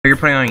you're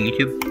putting on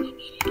YouTube?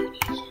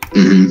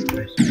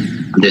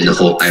 Mm-hmm. I'm doing the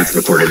whole. I've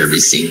recorded every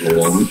single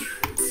one,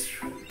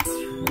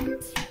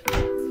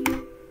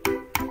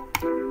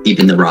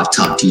 even the rock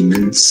top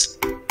demons.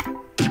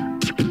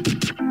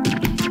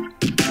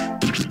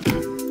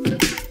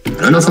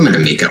 I don't know if I'm gonna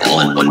make it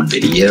all in one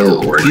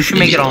video or. You should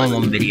make it all in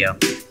one video.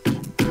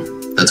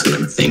 That's what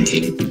I'm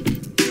thinking.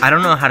 I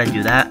don't know how to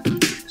do that,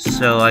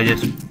 so I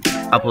just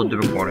upload the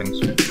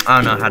recordings. I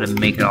don't know how to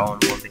make it all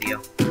in one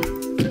video.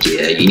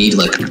 Yeah, you need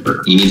like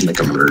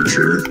a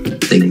merger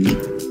thing.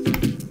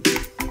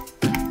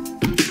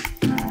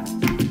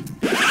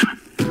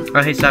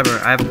 Oh, hey Cyber,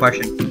 I have a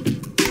question.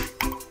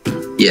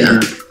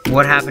 Yeah.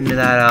 What happened to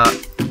that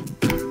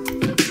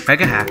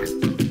mega hack?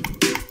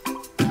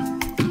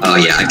 Oh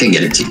yeah, I can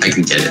get it. I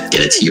can get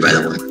it to you, by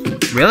the way.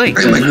 Really?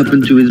 Right, What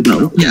happened to his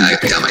mouth? Yeah,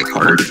 I got my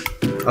card.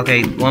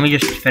 Okay, let me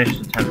just finish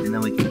this attempt and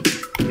then we can.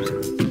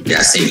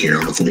 Yeah, same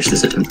here. I'll finish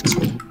this attempt as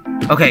well.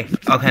 Okay,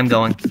 I'm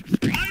going.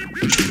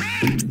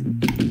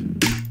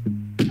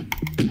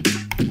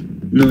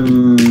 No.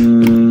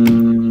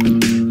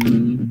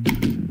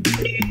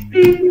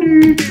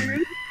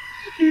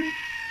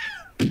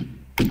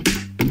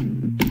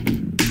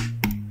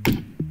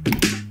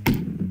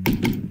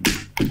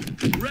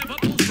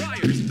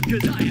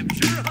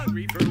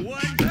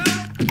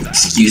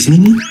 Excuse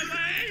me?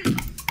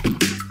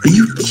 Are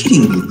you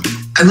kidding me?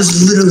 I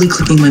was literally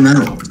clicking my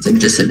mouse and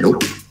just said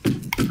nope.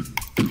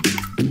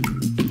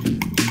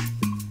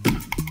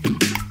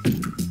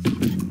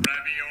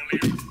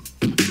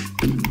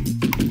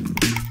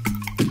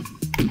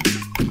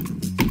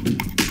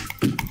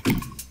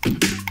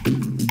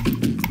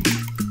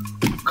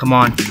 Come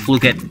on,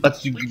 Fluke it.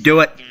 Let's do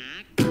it.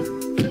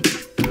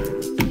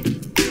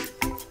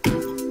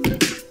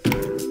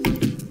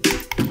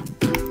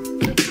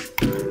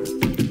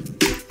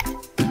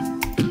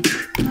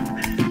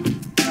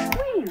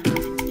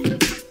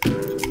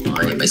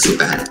 Why am I so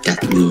bad at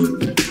that move?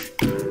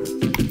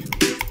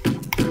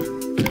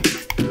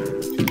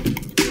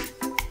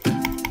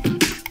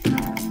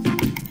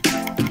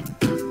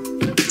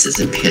 This is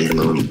a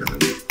pandemonium.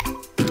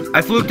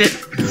 I fluked it.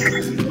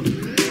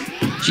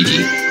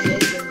 GG.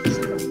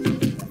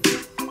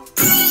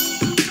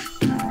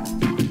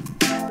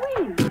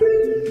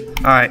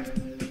 Alright.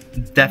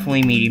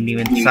 Definitely medium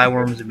demon.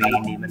 Psyworm is a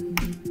medium demon.